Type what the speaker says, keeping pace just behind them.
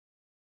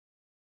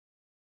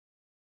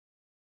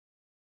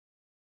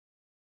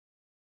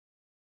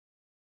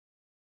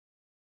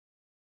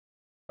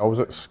I was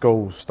at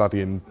school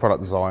studying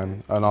product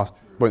design and I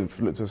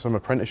looked at some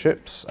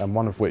apprenticeships, and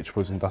one of which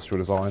was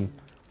industrial design.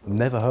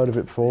 Never heard of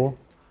it before.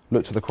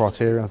 Looked at the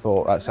criteria and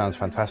thought that sounds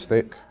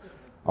fantastic.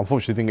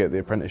 Unfortunately didn't get the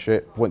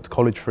apprenticeship, went to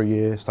college for a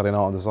year studying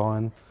art and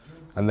design,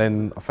 and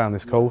then I found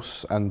this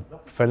course and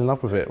fell in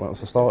love with it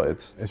once I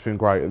started. It's been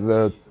great.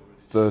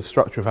 The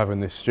structure of having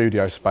this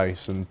studio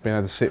space and being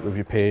able to sit with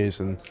your peers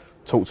and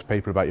talk to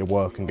people about your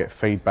work and get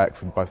feedback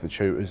from both the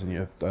tutors and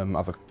your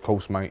other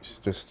course mates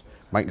just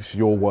makes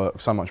your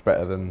work so much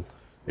better than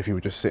if you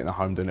were just sitting at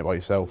home doing it by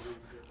yourself.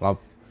 And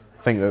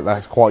I think that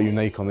that's quite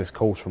unique on this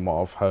course from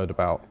what I've heard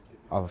about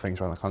other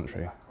things around the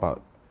country, but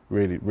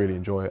really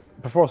enjoy it.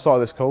 Before I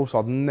started this course,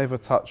 I'd never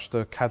touched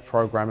a CAD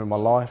program in my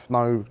life,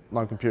 no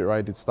computer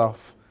aided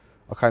stuff.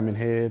 I came in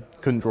here,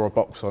 couldn't draw a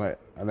box on it,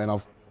 and then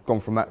I've gone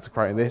from that to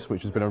creating this,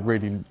 which has been a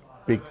really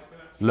big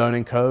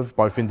learning curve,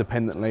 both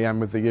independently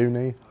and with the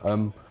uni.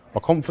 My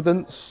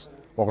confidence,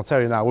 well, I can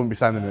tell you now, I wouldn't be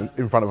standing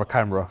in front of a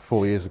camera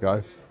 4 years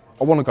ago.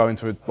 I want to go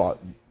into like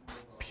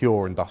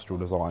pure industrial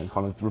design,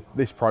 kind of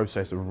this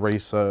process of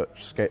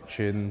research,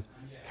 sketching,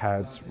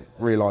 CAD,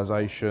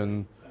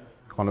 realisation,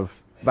 kind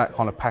of that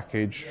kind of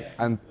package.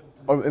 And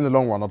in the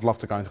long run, I'd love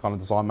to go into kind of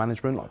design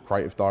management, like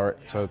creative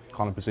director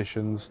kind of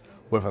positions.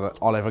 Whether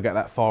I'll ever get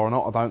that far or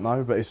not, I don't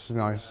know, but it's,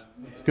 it's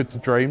good to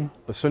dream.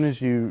 As soon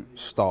as you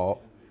start,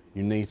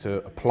 you need to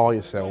apply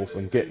yourself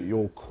and get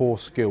your core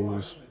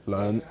skills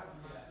learned,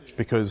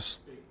 because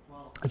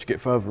as you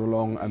get further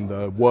along and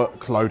the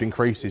workload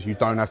increases, you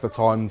don't have the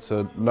time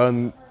to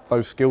learn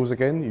those skills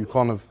again.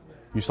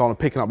 You start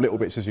picking up little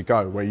bits as you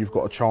go, where you've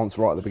got a chance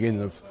right at the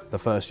beginning of the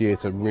first year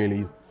to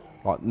really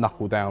like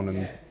knuckle down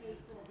and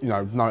know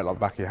it like the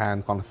back of your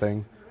hand kind of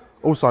thing.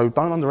 Also,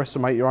 don't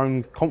underestimate your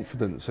own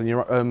confidence and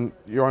your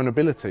own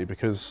ability,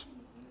 because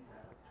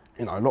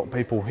a lot of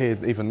people here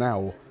even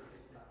now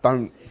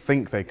don't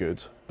think they're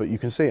good, but you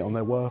can see it on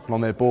their work and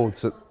on their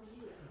boards that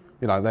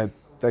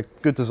they're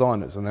good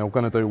designers and they're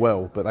going to do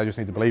well, but they just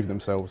need to believe in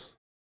themselves.